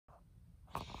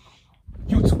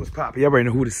Pop, you already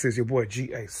know who this is. Your boy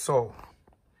G.A. Soul.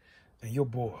 And your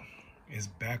boy is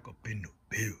back up in the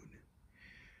building.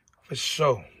 For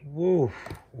sure. Whoa,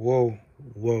 whoa,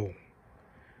 whoa.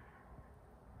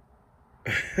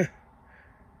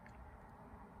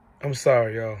 I'm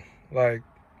sorry, y'all. Like,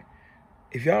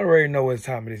 if y'all already know what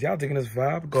time it is, y'all taking this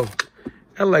vibe, go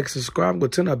like, subscribe, go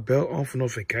turn that bell on for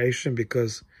notification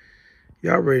because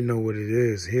y'all already know what it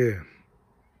is here.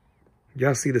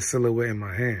 Y'all see the silhouette in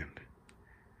my hand.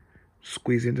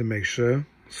 Squeezing to make sure.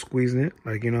 Squeezing it,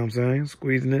 like, you know what I'm saying?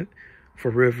 Squeezing it.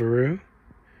 For real, for real.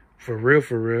 For real,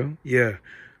 for real. Yeah.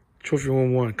 Trophy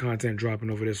 1-1 content dropping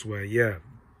over this way. Yeah.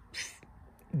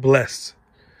 Blessed.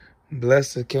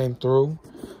 Blessed it came through.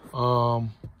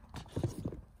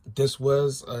 This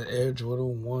was an Air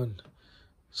Jordan 1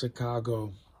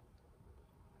 Chicago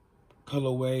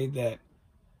colorway that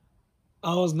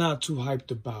I was not too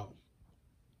hyped about.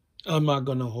 I'm not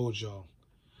gonna hold y'all.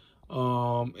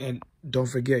 And don't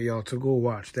forget, y'all, to go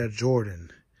watch that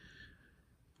Jordan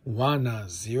Why Not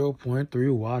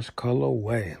 0.3 watch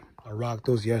colorway. I rocked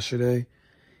those yesterday,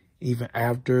 even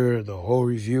after the whole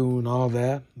review and all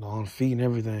that, on feet and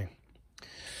everything.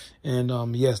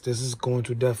 And yes, this is going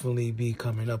to definitely be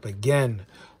coming up again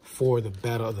for the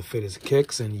Battle of the Fittest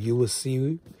Kicks, and you will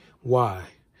see why.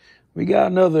 We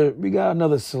got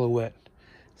another silhouette.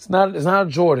 It's not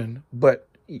Jordan, but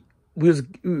we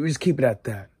just keep it at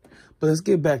that. But let's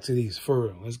get back to these, for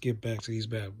real. Let's get back to these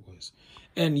bad boys.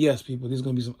 And yes, people, there's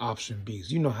going to be some option Bs.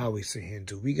 You know how we sit here and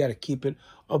do. We got to keep it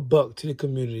a buck to the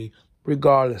community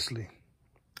regardlessly.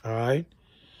 All right?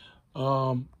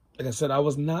 Like I said, I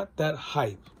was not that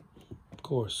hype. Of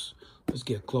course, let's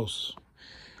get close.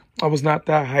 I was not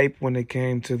that hype when it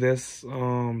came to this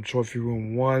Trophy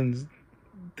Room 1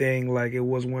 thing. Like, it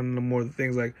was one of the more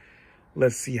things like,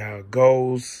 let's see how it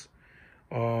goes.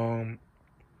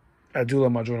 I do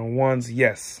love my Jordan 1s.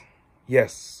 Yes.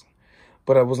 Yes.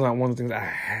 But it was not one of the things I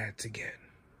had to get.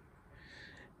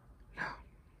 No.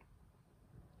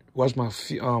 Watch my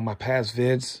past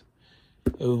vids.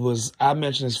 I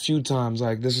mentioned this a few times,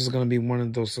 like, this is going to be one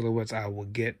of those silhouettes I will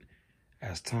get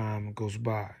as time goes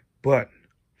by. But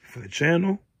for the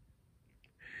channel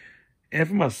and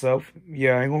for myself,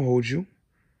 yeah, I ain't going to hold you.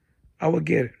 I will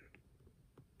get it.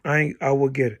 I will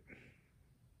get it.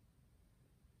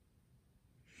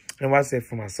 And why I say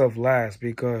for myself last,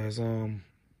 because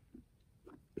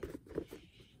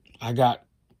I got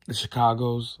the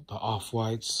Chicagos, the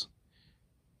Off-Whites,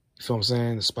 you know what I'm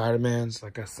saying? The Spider-Mans,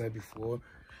 like I said before.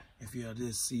 If you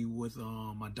did see with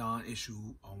my Don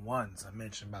issue on 1s, I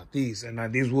mentioned about these. And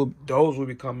those will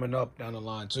be coming up down the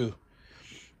line too.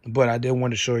 But I did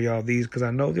want to show y'all these because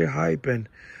I know they're hype and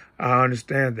I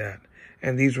understand that.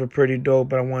 And these were pretty dope,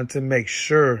 but I wanted to make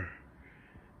sure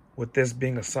with this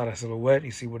being a solid silhouette,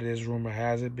 you see what it is, rumor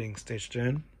has it, being stitched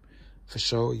in. For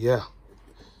sure, yeah.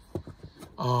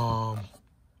 I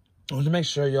wanted to make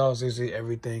sure y'all see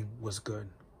everything was good.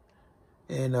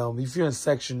 And if you're in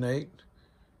Section 8,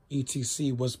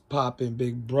 ETC was popping,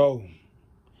 big bro.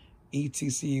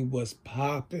 ETC was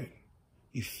popping.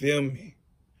 You feel me?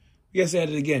 Yes, I said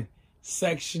it again.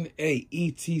 Section 8,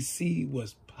 ETC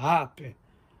was popping.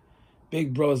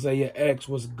 Big bro Zaya X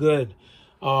was good.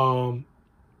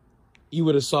 You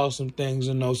would have saw some things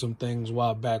and know some things a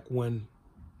while back when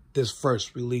this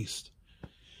first released.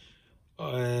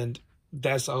 And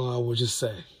that's all I would just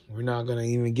say. We're not going to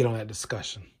even get on that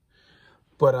discussion.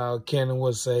 But Cannon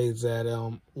would say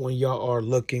that when y'all are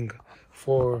looking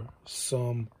for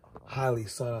some highly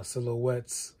sought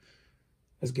silhouettes,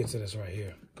 let's get to this right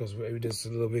here. Because maybe just a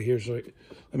little bit here. So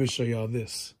let me show y'all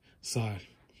this side.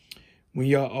 When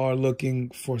y'all are looking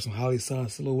for some highly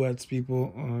sought silhouettes,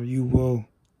 people, you will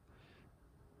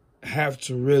have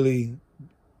to really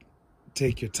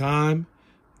take your time,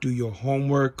 do your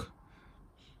homework.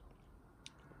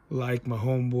 Like my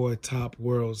homeboy Top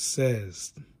World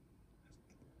says,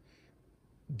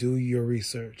 do your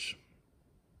research.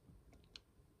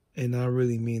 And I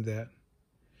really mean that.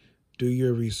 Do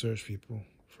your research, people.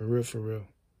 For real, for real.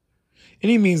 And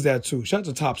he means that too. Shout out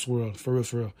to Top's World. For real,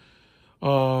 for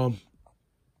real.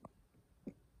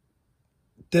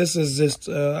 This is just,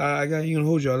 I got you gonna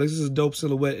hold y'all. This is a dope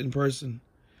silhouette in person.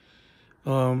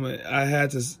 I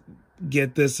had to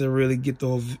get this and really get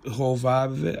the whole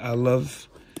vibe of it. I love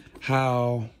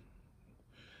how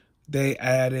they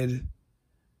added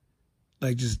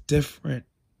like just different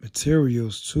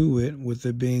materials to it, with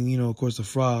it being, you know, of course, the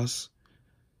frost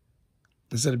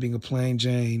instead of being a plain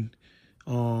Jane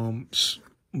outsole.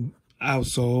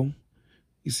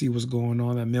 You see what's going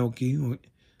on, that milky,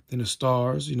 then the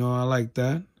stars, you know, I like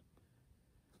that.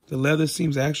 The leather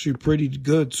seems actually pretty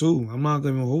good too. I'm not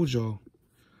gonna hold y'all.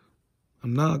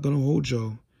 I'm not going to hold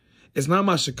y'all. It's not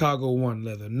my Chicago 1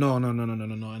 leather. No.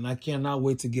 And I cannot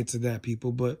wait to get to that,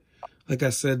 people. But like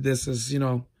I said, this is, you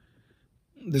know,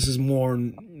 this is more,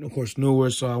 of course,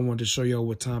 newer. So I wanted to show y'all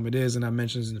what time it is. And I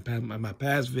mentioned in the past, my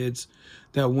past vids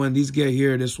that when these get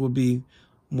here, this will be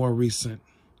more recent.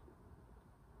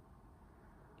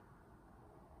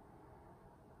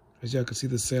 As y'all can see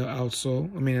the sale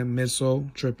outsole. I mean,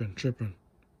 midsole, tripping.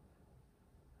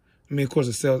 I mean, of course,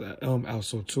 the sales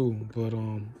outsole too, but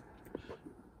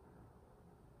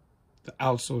the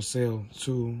outsole sale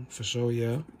too, for sure,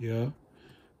 yeah.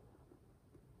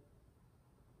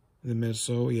 The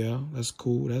midsole, yeah, that's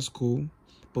cool.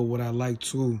 But what I like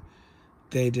too,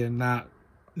 they did not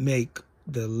make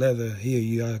the leather here.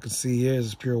 You all can see here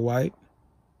is pure white.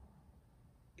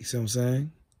 You see what I'm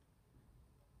saying?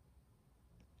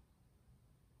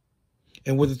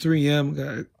 And with the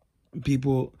 3M,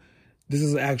 people, this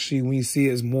is actually, when you see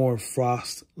it, is more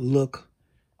frost look,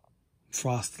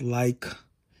 frost-like.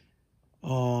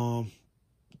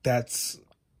 That's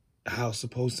how it's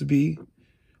supposed to be.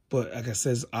 But like I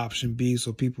said, it's option B.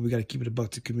 So people, we got to keep it a buck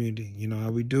to community. You know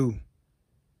how we do.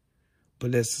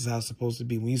 But this is how it's supposed to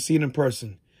be. When you see it in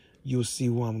person, you'll see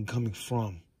where I'm coming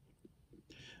from.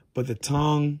 But the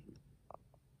tongue,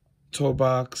 toe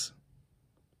box,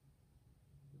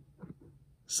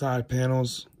 side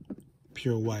panels,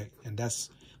 pure white. And that's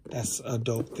a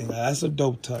dope thing. That's a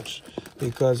dope touch.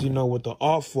 Because, you know, with the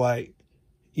off-white,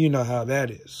 you know how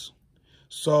that is.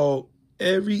 So,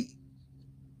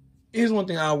 here's one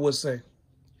thing I would say.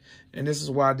 And this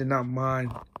is why I did not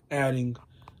mind adding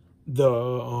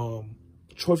the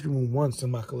Trophy Room 1s to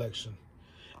my collection.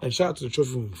 And shout out to the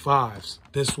Trophy Room 5s.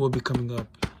 This will be coming up.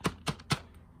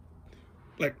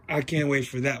 Like, I can't wait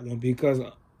for that one. Because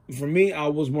for me, I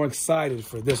was more excited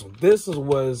for this one. This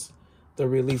was the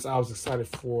release I was excited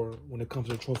for when it comes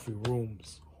to the Trophy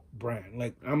Rooms brand.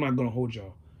 Like, I'm not going to hold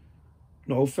y'all.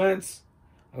 No offense.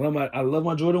 I love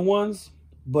my Jordan 1s.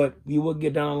 But we will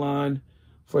get down the line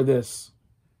for this.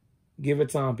 Give it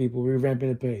time, people. We're revamping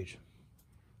the page.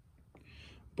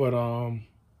 But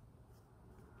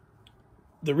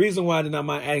the reason why I did not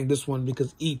mind adding this one,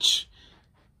 because each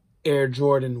Air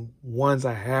Jordan 1s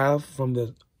I have from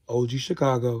the OG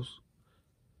Chicago's,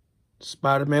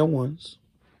 Spider-Man 1s,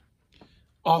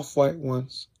 Off-White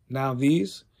 1s. Now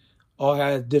these all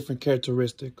have different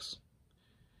characteristics.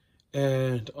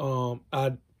 And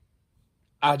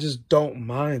I just don't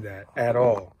mind that at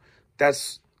all.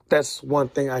 That's one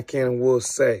thing I can and will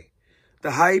say.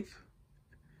 The hype,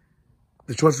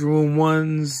 the Trophy Room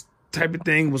 1s type of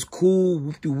thing was cool,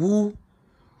 whoop-de-woo.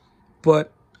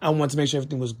 But I wanted to make sure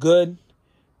everything was good.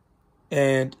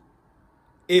 And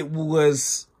it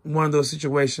was one of those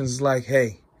situations like,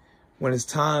 hey, when it's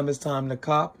time to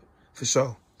cop, for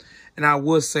sure. And I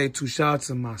would say 2 shout out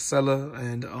to my seller,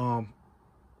 and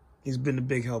he's been a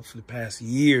big help for the past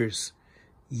years.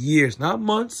 Years, not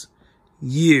months,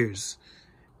 years.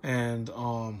 And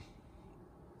I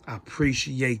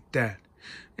appreciate that.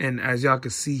 And as y'all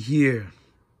can see here,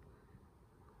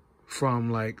 from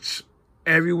like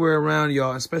everywhere around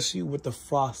y'all, especially with the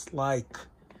frost-like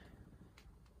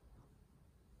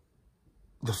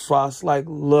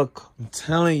look, I'm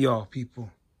telling y'all,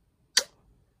 people.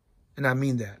 And I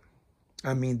mean that.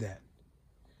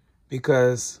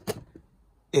 Because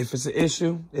if it's an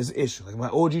issue, it's an issue. Like my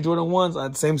OG Jordan 1s, I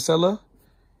had the same seller.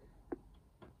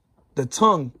 The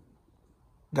tongue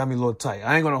got me a little tight.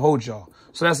 I ain't going to hold y'all.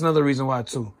 So that's another reason why,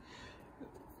 too.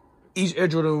 Each Air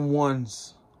Jordan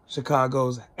 1s,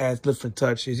 Chicago's, adds different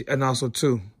touches. And also,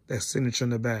 too, that signature in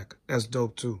the back. That's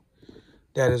dope, too.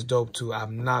 That is dope, too.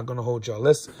 I'm not going to hold y'all.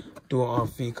 Let's do it on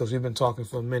feet because we've been talking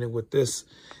for a minute with this.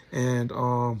 And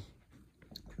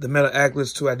the metal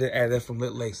aglets, too, I did add that from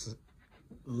Lit Laces.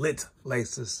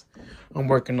 I'm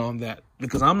working on that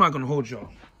because I'm not going to hold y'all.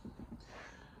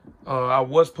 I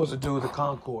was supposed to do the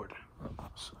Concord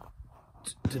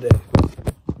today,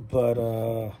 but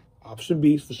option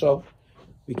B for sure.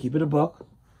 We keep it a buck.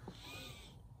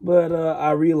 But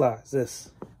I realized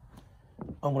this.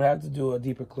 I'm going to have to do a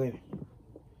deeper cleaning.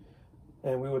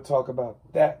 And we will talk about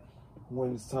that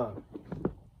when it's time.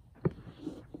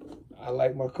 I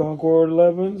like my Concord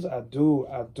 11s. I do.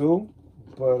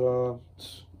 But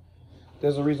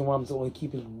there's a reason why I'm only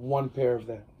keeping 1 pair of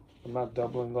that. I'm not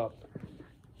doubling up.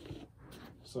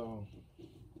 So,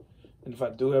 and if I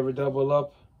do ever double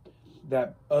up,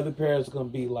 that other pair is going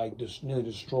to be like nearly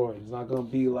destroyed. It's not going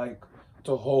to be like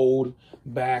to hold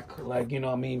back, like, you know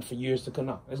what I mean, for years to come.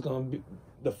 No, it's going to be,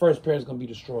 the first pair is going to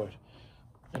be destroyed.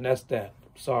 And that's that.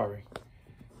 Sorry.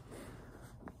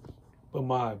 But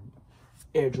my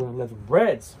Air Jordan 11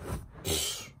 Reds,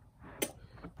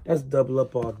 That's double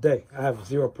up all day. I have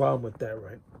zero problem with that,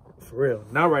 right? For real.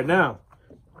 Not right now,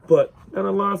 but down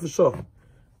the line for sure.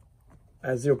 I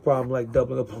have zero problem like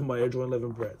doubling up on my Air Jordan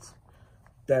 11 breads.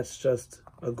 That's just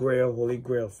a grail, holy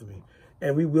grail for me.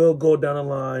 And we will go down the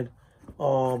line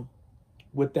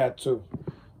with that too.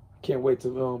 Can't wait to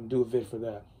do a vid for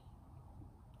that.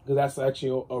 Because that's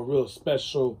actually a real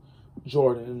special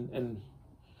Jordan. And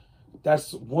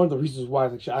that's one of the reasons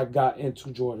why I got into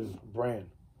Jordan brand.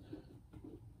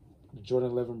 The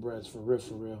Jordan 11 breads, for real,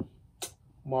 for real.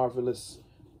 Marvelous,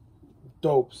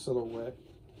 dope silhouette.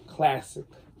 Classic.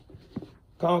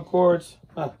 Concords,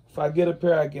 if I get a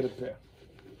pair, I get a pair.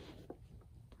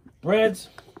 Breads,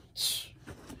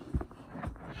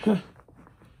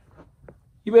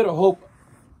 you better hope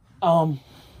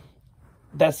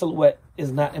that silhouette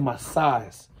is not in my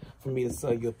size for me to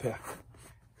sell you a pair.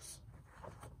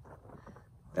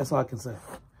 That's all I can say.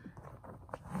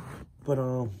 But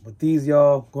with these,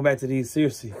 y'all, going back to these,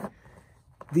 seriously,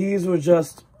 these were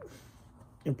just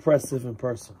impressive in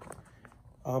person.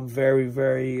 I'm very,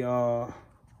 very,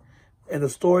 and the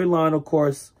storyline, of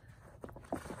course,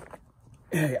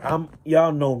 hey,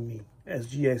 y'all know me as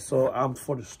GA, so I'm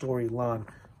for the storyline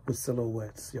with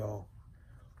silhouettes, y'all.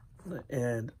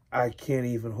 And I can't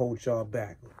even hold y'all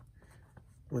back.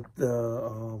 With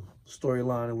the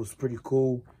storyline, it was pretty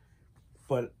cool,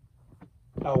 but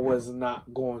I was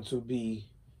not going to be,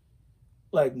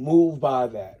 like, moved by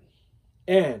that.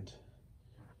 And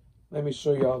let me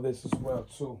show y'all this as well,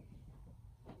 too.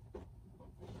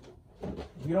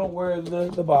 You don't wear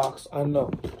the box, I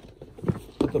know.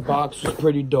 But the box was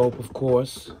pretty dope, of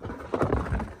course.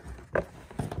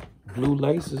 Blue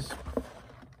laces.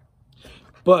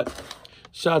 But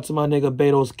shout out to my nigga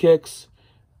Beto's Kicks.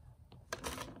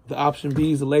 The option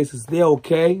B's, the laces, they're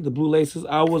okay. The blue laces,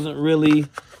 I wasn't really...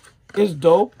 It's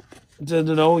dope to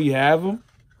know you have them.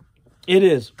 It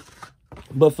is.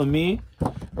 But for me,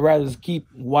 I'd rather just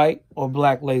keep white or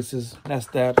black laces. That's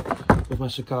that. With my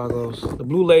Chicago's. The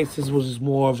blue laces was just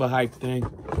more of a hype thing.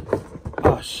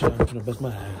 Oh shit, I'm gonna bust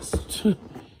my ass.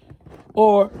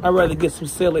 Or I'd rather get some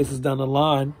sail laces down the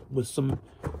line with some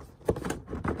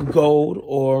gold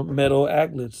or metal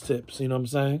aglets tips, you know what I'm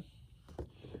saying?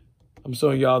 I'm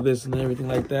showing y'all this and everything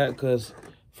like that because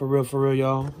for real,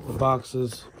 y'all, the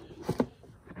boxes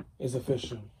is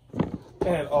official.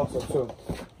 And also too,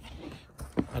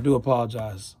 I do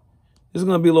apologize. This is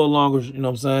gonna be a little longer, you know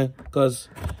what I'm saying? Because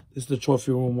this is the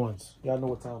trophy room once. Y'all know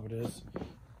what time it is.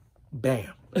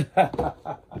 Bam.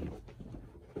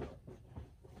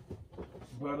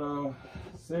 But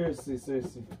seriously.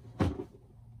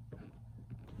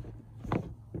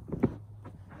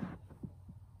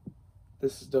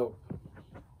 This is dope.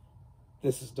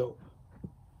 This is dope.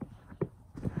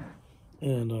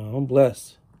 And I'm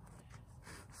blessed.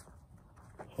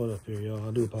 Hold up here, y'all.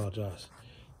 I do apologize.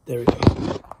 There we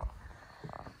go.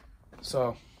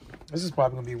 So, this is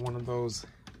probably going to be one of those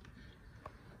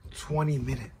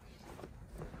 20-minute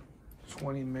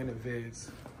vids.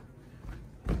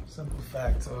 Simple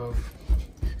fact of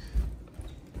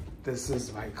this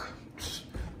is like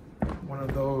one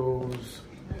of those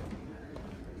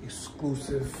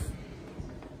exclusive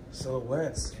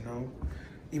silhouettes, you know,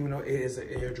 even though it is an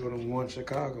Air Jordan 1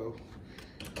 Chicago,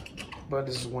 but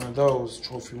this is one of those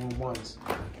trophy room ones.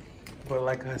 But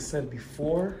like I said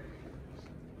before,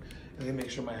 let me make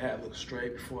sure my hat looks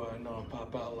straight before I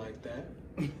pop out like that.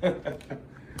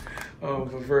 But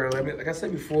for real, like I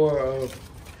said before,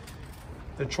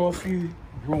 the trophy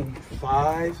room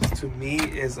 5 to me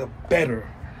is a better,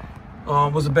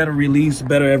 was a better release,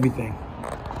 better everything.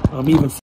 Even